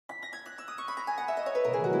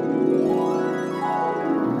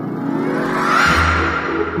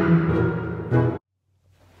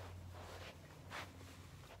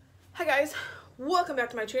welcome back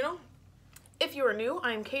to my channel. If you are new,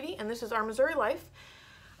 I am Katie and this is our Missouri Life.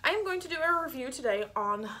 I am going to do a review today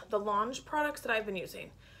on the Lange products that I've been using.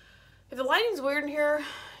 If the lighting's weird in here,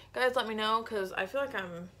 guys let me know because I feel like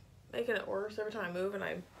I'm making it worse every time I move and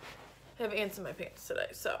I have ants in my pants today.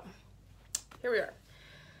 So here we are.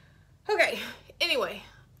 Okay, anyway,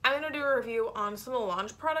 I'm going to do a review on some of the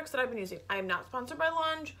Lange products that I've been using. I am not sponsored by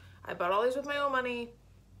Lange. I bought all these with my own money.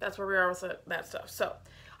 That's where we are with that stuff. So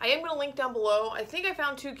I am going to link down below. I think I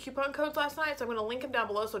found 2 coupon codes last night, so I'm going to link them down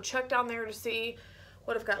below. So check down there to see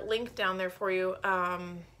what I've got linked down there for you.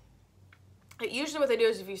 Usually what they do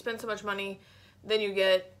is if you spend so much money, then you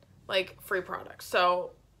get like free products.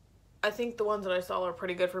 So I think the ones that I saw are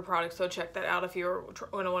pretty good free products. So check that out if you're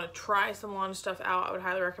going to want to try some Lange stuff out. I would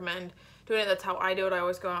highly recommend doing it. That's how I do it. I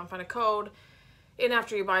always go out and find a code. And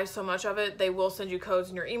after you buy so much of it, they will send you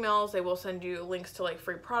codes in your emails. They will send you links to like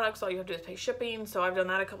free products. All you have to do is pay shipping. So I've done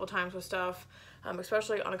that a couple times with stuff,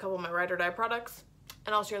 especially on a couple of my ride or die products.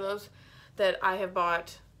 And I'll share those that I have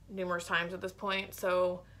bought numerous times at this point.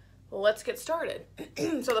 So let's get started.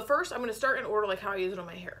 So the first, I'm going to start in order like how I use it on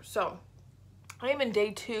my hair. So I am in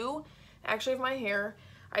day 2 actually of my hair.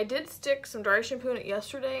 I did stick some dry shampoo in it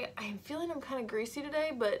yesterday. I'm feeling I'm kind of greasy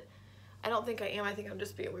today, but I don't think I am. I think I'm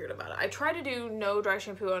just being weird about it. I try to do no dry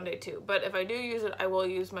shampoo on day 2, but if I do use it, I will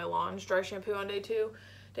use my Lange dry shampoo on day 2.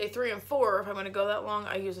 Day 3 and 4, if I'm going to go that long,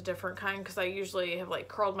 I use a different kind because I usually have like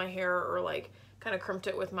curled my hair or like kind of crimped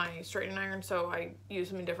it with my straightening iron, so I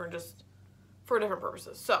use them in different, just for different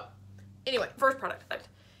purposes. So anyway, first product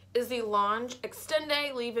is the Lange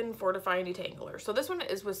Extende Leave-In Fortifying Detangler. So this one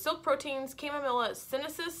is with silk proteins, chamomilla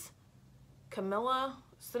sinensis,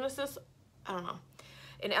 I don't know,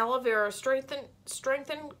 and aloe vera, strengthen,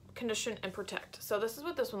 condition, and protect. So this is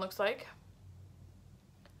what this one looks like.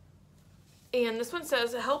 And this one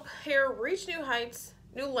says, help hair reach new heights,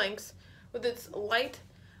 new lengths with its light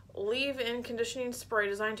leave-in conditioning spray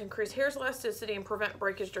designed to increase hair's elasticity and prevent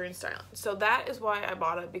breakage during styling. So that is why I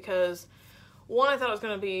bought it, because one, I thought it was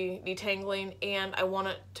going to be detangling, and I want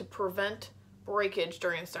it to prevent breakage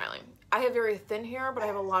during styling. I have very thin hair, but I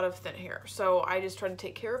have a lot of thin hair. So I just try to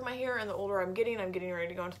take care of my hair, and the older I'm getting ready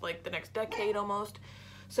to go into like the next decade almost.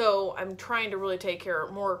 So I'm trying to really take care,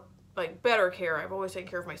 more like better care. I've always taken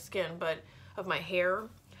care of my skin, but of my hair.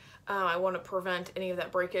 I want to prevent any of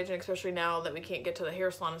that breakage, and especially now that we can't get to the hair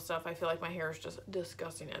salon and stuff, I feel like my hair is just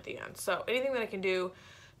disgusting at the end. So anything that I can do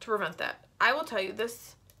to prevent that. I will tell you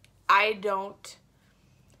this, I don't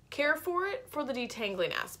care for it for the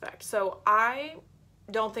detangling aspect. So I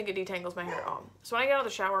don't think it detangles my hair at all. So when I get out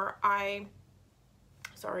of the shower,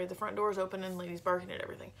 sorry, the front door is open and ladies barking at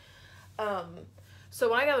everything. So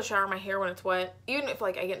when I get out of the shower, my hair, when it's wet, even if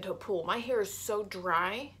like I get into a pool, my hair is so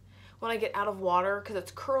dry when I get out of water because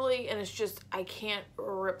it's curly and it's just, I can't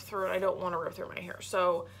rip through it. I don't want to rip through my hair.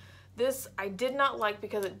 So this I did not like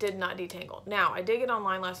because it did not detangle. Now, I did get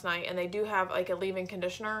online last night and they do have like a leave-in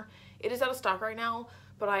conditioner. It is out of stock right now,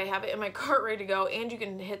 but I have it in my cart ready to go, and you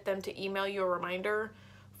can hit them to email you a reminder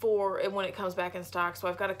for when it comes back in stock. So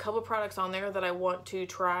I've got a couple of products on there that I want to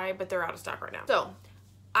try, but they're out of stock right now. So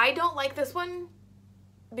I don't like this one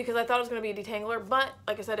because I thought it was going to be a detangler, but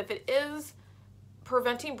like I said, if it is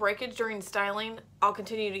preventing breakage during styling, I'll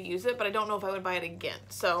continue to use it, but I don't know if I would buy it again.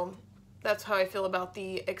 So that's how I feel about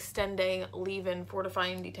the Extende Leave-In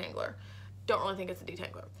Fortifying Detangler. Don't really think it's a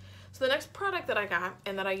detangler. So the next product that I got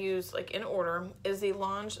and that I use like in order is the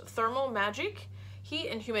Lange Thermal Magic Heat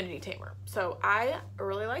and Humidity Tamer. So I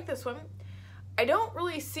really like this one. I don't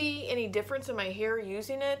really see any difference in my hair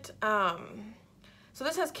using it. So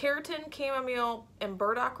this has keratin, chamomile, and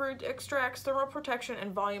burdock root extracts, thermal protection,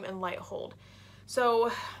 and volume and light hold.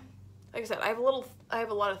 So like I said, I have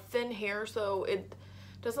a lot of thin hair, so it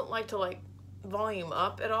doesn't like to like volume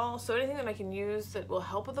up at all. So anything that I can use that will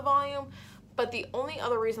help with the volume. But the only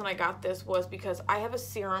other reason I got this was because I have a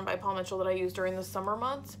serum by Paul Mitchell that I use during the summer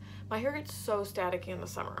months. My hair gets so staticky in the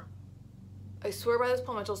summer. I swear by this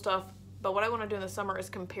Paul Mitchell stuff, but what I want to do in the summer is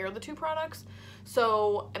compare the 2 products.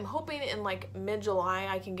 So I'm hoping in like mid-July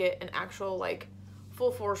I can get an actual like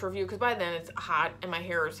full force review, because by then it's hot and my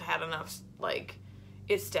hair has had enough, like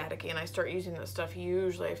it's staticky, and I start using this stuff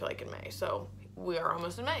usually I feel like in May. So we are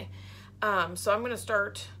almost in May. So I'm going to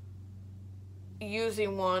start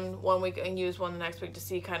using one week and use one the next week to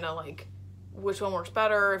see kind of like which one works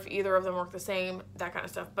better, if either of them work the same, that kind of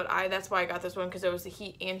stuff. But that's why I got this one, because it was the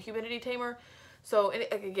heat and humidity tamer. So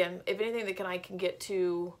again, if anything that I can get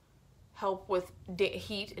to help with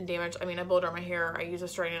heat and damage, I mean, I blow dry my hair, I use a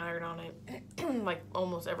straightening iron on it like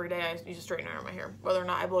almost every day. I use a straightening iron on my hair, whether or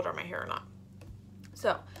not I blow dry my hair or not.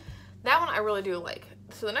 So that one I really do like.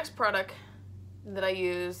 So the next product that I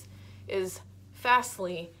use is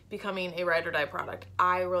fastly becoming a ride or die product.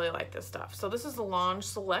 I really like this stuff. So this is the Lange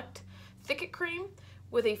Select Thicket Cream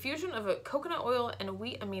with a fusion of a coconut oil and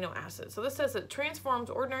wheat amino acid. So this says it transforms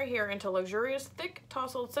ordinary hair into luxurious, thick,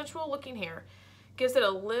 tousled, sensual looking hair. Gives it a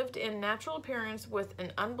lived-in natural appearance with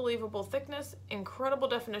an unbelievable thickness, incredible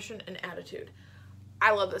definition, and attitude.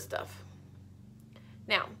 I love this stuff.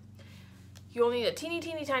 Now, you'll need a teeny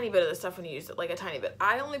tiny bit of this stuff when you use it, like a tiny bit.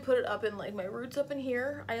 I only put it up in like my roots up in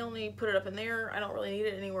here. I only put it up in there. I don't really need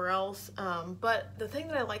it anywhere else. But the thing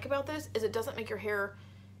that I like about this is it doesn't make your hair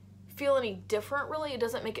feel any different, really. It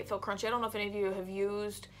doesn't make it feel crunchy. I don't know if any of you have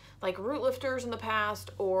used like root lifters in the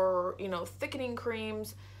past, or, you know, thickening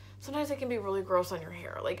creams. Sometimes it can be really gross on your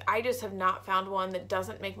hair. Like, I just have not found one that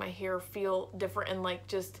doesn't make my hair feel different and like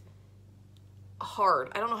just hard.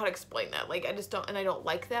 I don't know how to explain that. Like, I just don't, and I don't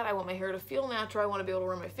like that. I want my hair to feel natural. I want to be able to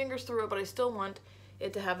run my fingers through it, but I still want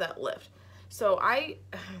it to have that lift. So I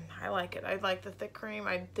like it. I like the thick cream.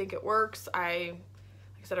 I think it works. Like I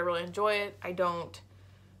said, I really enjoy it.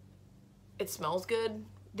 It smells good.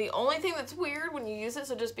 The only thing that's weird when you use it,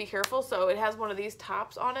 so just be careful. So it has one of these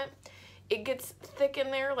tops on it. It gets thick in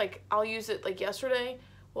there. Like, I'll use it like yesterday.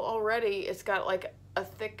 Well, already it's got like a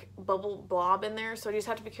thick bubble blob in there. So you just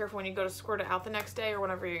have to be careful when you go to squirt it out the next day or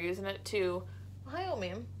whenever you're using it to, hi, old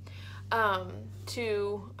man,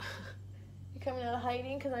 you coming out of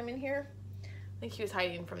hiding because I'm in here? I think he was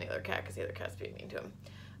hiding from the other cat because the other cat's being mean to him.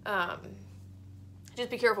 Just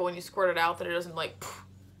be careful when you squirt it out that it doesn't like,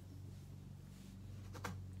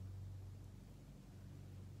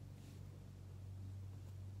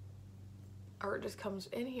 or it just comes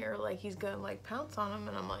in here like he's gonna like pounce on him,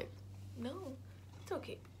 and I'm like, no, it's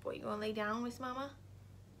okay. Boy, you gonna lay down with mama?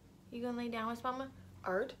 You gonna lay down with mama?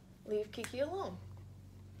 Art, leave Kiki alone.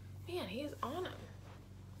 Man, he is on him.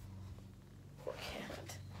 Poor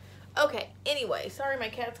cat. Okay, anyway, sorry my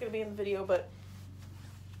cat's gonna be in the video, but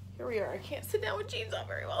here we are. I can't sit down with jeans on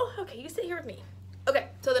very well. Okay, you sit here with me. Okay,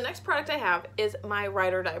 so the next product I have is my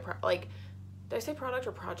ride or die did I say product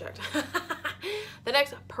or project? The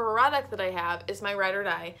next product that I have is my ride or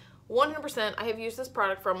die. 100%. I have used this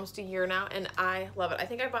product for almost a year now, and I love it. I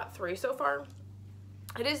think I bought 3 so far.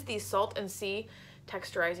 It is the Salt and Sea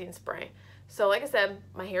Texturizing Spray. So like I said,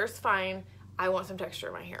 my hair is fine. I want some texture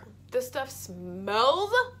in my hair. This stuff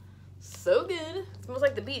smells so good. It smells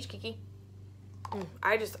like the beach, Kiki.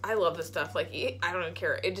 I love this stuff. Like, I don't even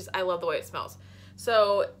care. I love the way it smells.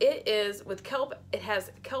 So it is with kelp. It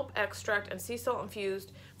has kelp extract and sea salt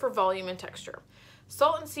infused for volume and texture.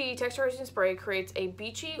 Salt and Sea Texturizing Spray creates a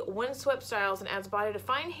beachy, windswept styles and adds body to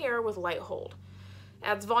fine hair with light hold.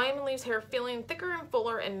 Adds volume and leaves hair feeling thicker and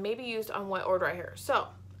fuller, and may be used on wet or dry hair. So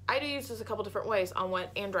I do use this a couple different ways on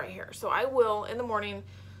wet and dry hair. So I will, in the morning,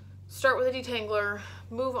 start with a detangler,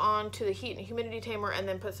 move on to the heat and humidity tamer, and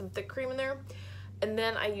then put some thick cream in there. And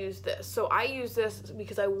then I use this. So I use this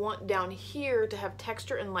because I want down here to have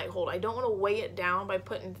texture and light hold. I don't want to weigh it down by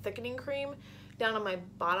putting thickening cream down on my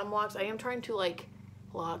bottom locks. I am trying to like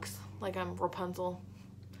I'm Rapunzel.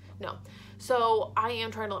 No. So I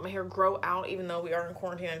am trying to let my hair grow out, even though we are in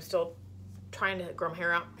quarantine. I'm still trying to grow my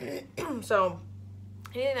hair out. So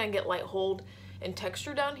anything I can get light hold and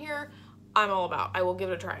texture down here, I'm all about. I will give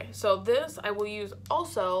it a try. So this I will use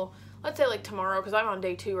also, let's say like tomorrow, because I'm on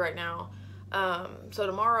day 2 right now. So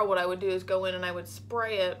tomorrow what I would do is go in and I would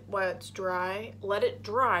spray it while it's dry. Let it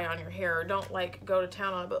dry on your hair. Don't like go to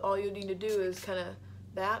town on it, but all you need to do is kind of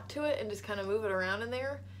that to it and just kind of move it around in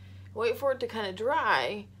there. Wait for it to kind of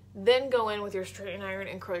dry, then go in with your straightening iron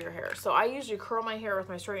and curl your hair. So I usually curl my hair with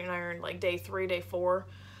my straightening iron like day 3, day 4.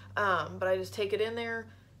 But I just take it in there,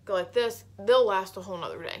 go like this. They'll last a whole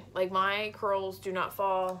nother day. Like, my curls do not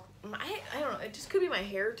fall. I don't know, it just could be my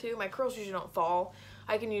hair too. My curls usually don't fall.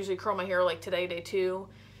 I can usually curl my hair like today, day 2,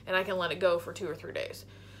 and I can let it go for 2 or 3 days.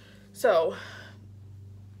 So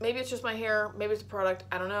maybe it's just my hair, maybe it's a product,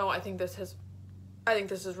 I don't know. I think this has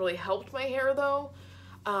really helped my hair though.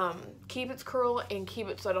 Keep its curl and keep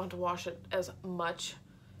it so I don't have to wash it as much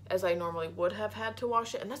as I normally would have had to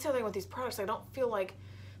wash it. And that's the other thing with these products. I don't feel like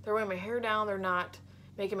they're weighing my hair down. They're not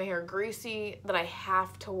making my hair greasy that I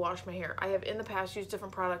have to wash my hair. I have in the past used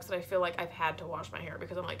different products that I feel like I've had to wash my hair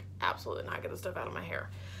because I'm like, absolutely not get this stuff out of my hair.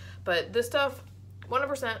 But this stuff,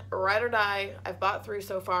 100% ride or die. I've bought 3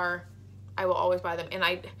 so far. I will always buy them. And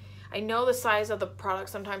I know the size of the product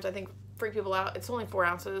sometimes I think freak people out. It's only 4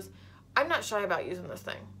 ounces. I'm not shy about using this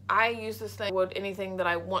thing. I use this thing with anything that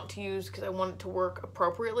I want to use because I want it to work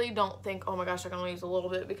appropriately. Don't think, oh my gosh, I can only use a little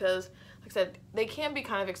bit, because like I said, they can be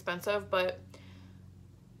kind of expensive, but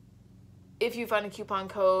if you find a coupon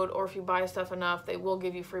code or if you buy stuff enough, they will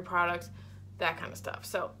give you free products. that kind of stuff.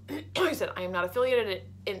 So like I said, I am not affiliated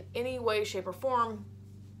in any way, shape, or form.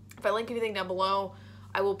 If I link anything down below,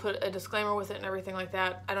 I will put a disclaimer with it and everything like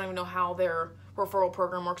that. I don't even know how their referral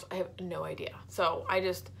program works. I have no idea. So I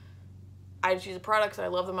just use the products. I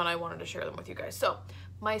love them and I wanted to share them with you guys. So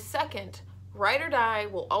my second ride or die,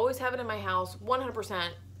 will always have it in my house 100%.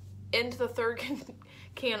 Into the third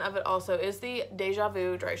can of it also is the Deja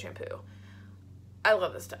Vu dry shampoo. I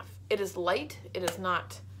love this stuff. It is light. It is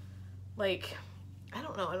not like, I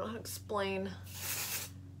don't know how to explain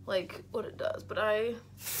like what it does, but I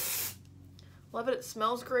love it. It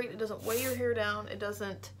smells great. It doesn't weigh your hair down. It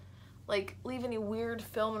doesn't like leave any weird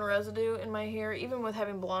film and residue in my hair. Even with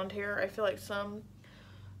having blonde hair, I feel like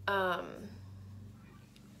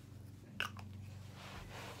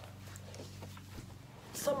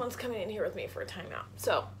someone's coming in here with me for a timeout.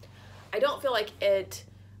 So I don't feel like it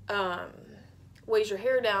weighs your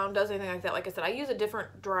hair down, does anything like that. Like I said, I use a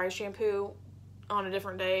different dry shampoo on a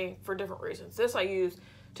different day for different reasons. This I use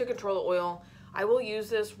to control the oil. I will use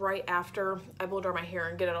this right after I blow dry my hair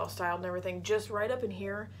and get it all styled and everything, just right up in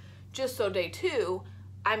here, just so day 2,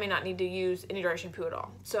 I may not need to use any dry shampoo at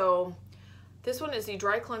all. So this one is the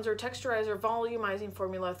Dry Cleanser, Texturizer, Volumizing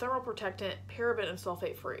Formula, Thermal Protectant, Paraben, and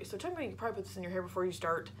Sulfate Free. So technically you can probably put this in your hair before you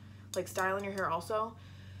start like styling your hair also.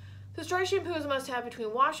 This dry shampoo is a must-have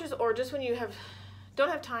between washes or just when you don't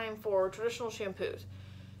have time for traditional shampoos.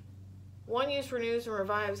 One use renews and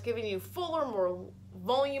revives, giving you fuller, more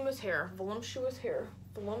volumous hair. Voluptuous hair.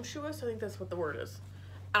 Voluptuous? I think that's what the word is.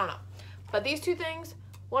 I don't know. But these two things,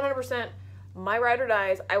 100%, my ride or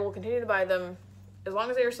dies. I will continue to buy them as long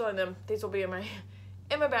as they are selling them. These will be in my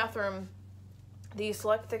bathroom. The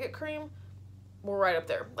Select Thicket Cream, we're right up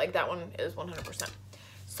there. Like that one is 100%.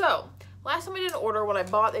 So last time I did an order when I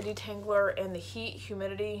bought the detangler and the heat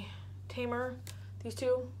humidity tamer, these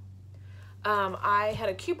two, I had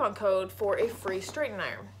a coupon code for a free straightening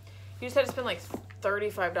iron. You just had to spend like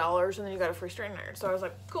 $35 and then you got a free straightening iron. So I was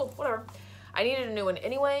like, cool, whatever. I needed a new one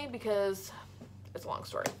anyway because it's a long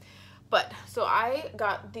story. But so I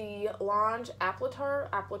got the Lange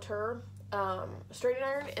Appliator straightening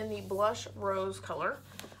iron in the blush rose color.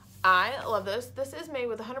 I love this. This is made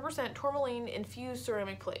with 100% tourmaline infused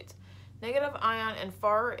ceramic plates, negative ion and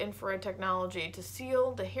far infrared technology to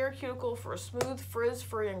seal the hair cuticle for a smooth,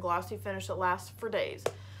 frizz-free and glossy finish that lasts for days.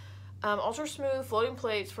 Ultra smooth floating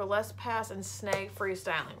plates for less pass and snag-free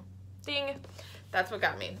styling. Ding! That's what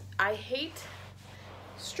got me. I hate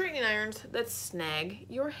straightening irons that snag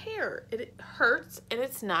your hair. It hurts and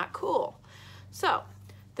it's not cool. So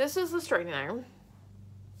this is the straightening iron.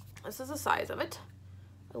 This is the size of it.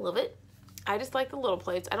 I love it. I just like the little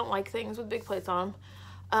plates. I don't like things with big plates on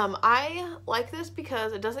them. I like this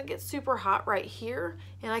because it doesn't get super hot right here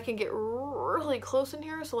and I can get really close in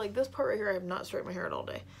here. So like this part right here, I have not straightened my hair all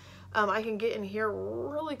day. I can get in here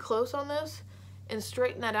really close on this and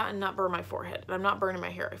straighten that out and not burn my forehead. And I'm not burning my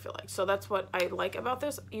hair, I feel like. So that's what I like about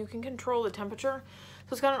this. You can control the temperature.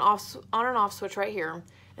 So it's got an on and off switch right here.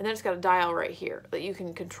 And then it's got a dial right here that you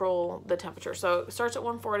can control the temperature. So it starts at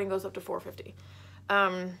 140 and goes up to 450.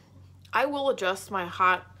 I will adjust my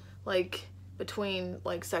hot, like, between,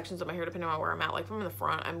 like, sections of my hair depending on where I'm at. Like, if I'm in the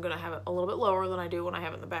front, I'm going to have it a little bit lower than I do when I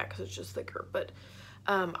have it in the back because it's just thicker. But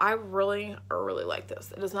I really like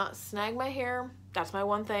this. It does not snag my hair. That's my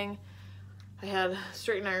one thing. I had a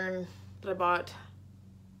straightening iron that I bought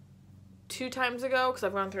 2 times ago because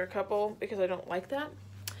I've gone through a couple because I don't like that.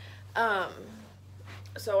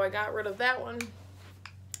 So I got rid of that one.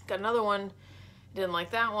 Got another one. Didn't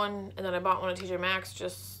like that one. And then I bought one at TJ Maxx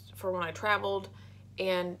just for when I traveled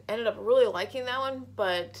and ended up really liking that one,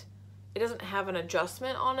 but it doesn't have an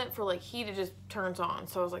adjustment on it for like heat. It just turns on.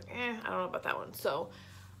 So I was like, I don't know about that one. So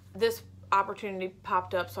this opportunity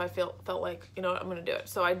popped up, so I felt like, you know what, I'm gonna do it.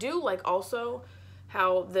 So I do like also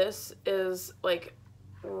how this is like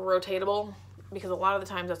rotatable because a lot of the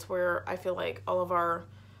times that's where I feel like all of our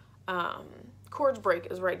cords break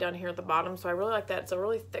is right down here at the bottom. So I really like that. It's a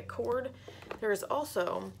really thick cord. There's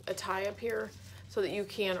also a tie up here so that you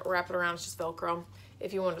can wrap it around. It's just Velcro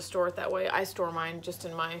if you want to store it that way. I store mine just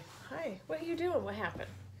in my, hi, what are you doing? What happened?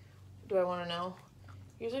 Do I want to know?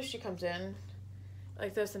 Usually she comes in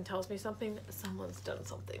like this and tells me something, someone's done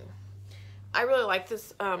something. I really like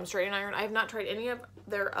this straightening iron. I have not tried any of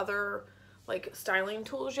their other like styling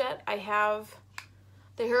tools yet. I have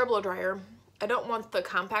the hair blow dryer. I don't want the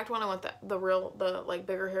compact one. I want the like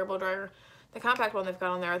bigger hair blow dryer. The compact one they've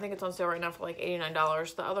got on there, I think it's on sale right now for like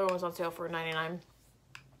 $89. The other one was on sale for $99.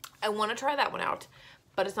 I want to try that one out,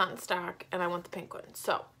 but it's not in stock and I want the pink one.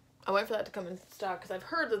 So I wait for that to come in stock because I've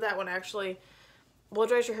heard that that one actually blow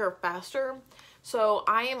dries your hair faster. So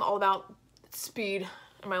I am all about speed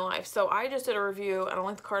in my life. So I just did a review, and I'll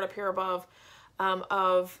link the card up here above,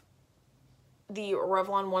 of the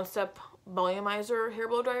Revlon One Step Volumizer hair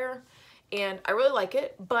blow dryer. And I really like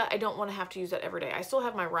it, but I don't want to have to use that every day. I still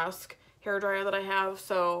have my Rusk hair dryer that I have,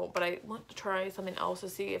 but I want to try something else to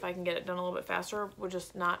see if I can get it done a little bit faster with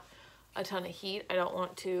just not a ton of heat. I don't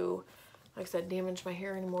want to, like I said, damage my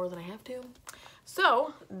hair any more than I have to.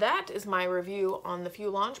 So that is my review on the few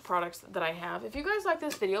launch products that I have. If you guys like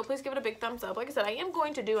this video, please give it a big thumbs up. Like I said, I am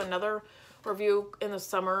going to do another review in the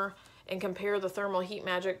summer and compare the Thermal Heat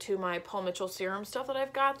Magic to my Paul Mitchell serum stuff that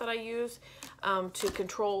I've got that I use to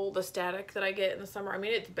control the static that I get in the summer. I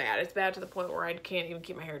mean, it's bad. It's bad to the point where I can't even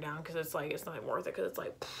keep my hair down because it's like, it's not even worth it because it's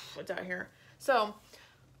like, it's out here. So,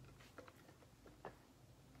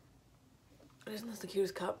 isn't this the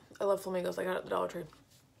cutest cup? I love flamingos. I got it at the Dollar Tree.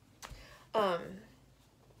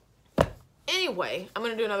 Anyway, I'm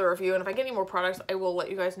going to do another review, and if I get any more products, I will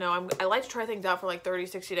let you guys know. I like to try things out for like 30,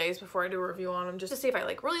 60 days before I do a review on them, just to see if I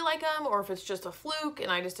like really like them, or if it's just a fluke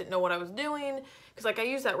and I just didn't know what I was doing. Because like I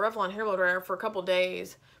used that Revlon hair blow dryer for a couple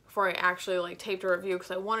days before I actually like taped a review,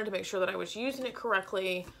 because I wanted to make sure that I was using it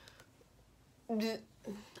correctly.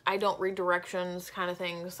 I don't read directions kind of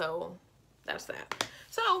thing, so that's that.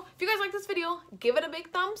 So, if you guys like this video, give it a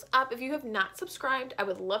big thumbs up. If you have not subscribed, I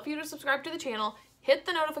would love for you to subscribe to the channel. Hit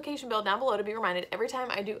the notification bell down below to be reminded every time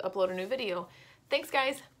I do upload a new video. Thanks,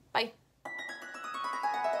 guys. Bye.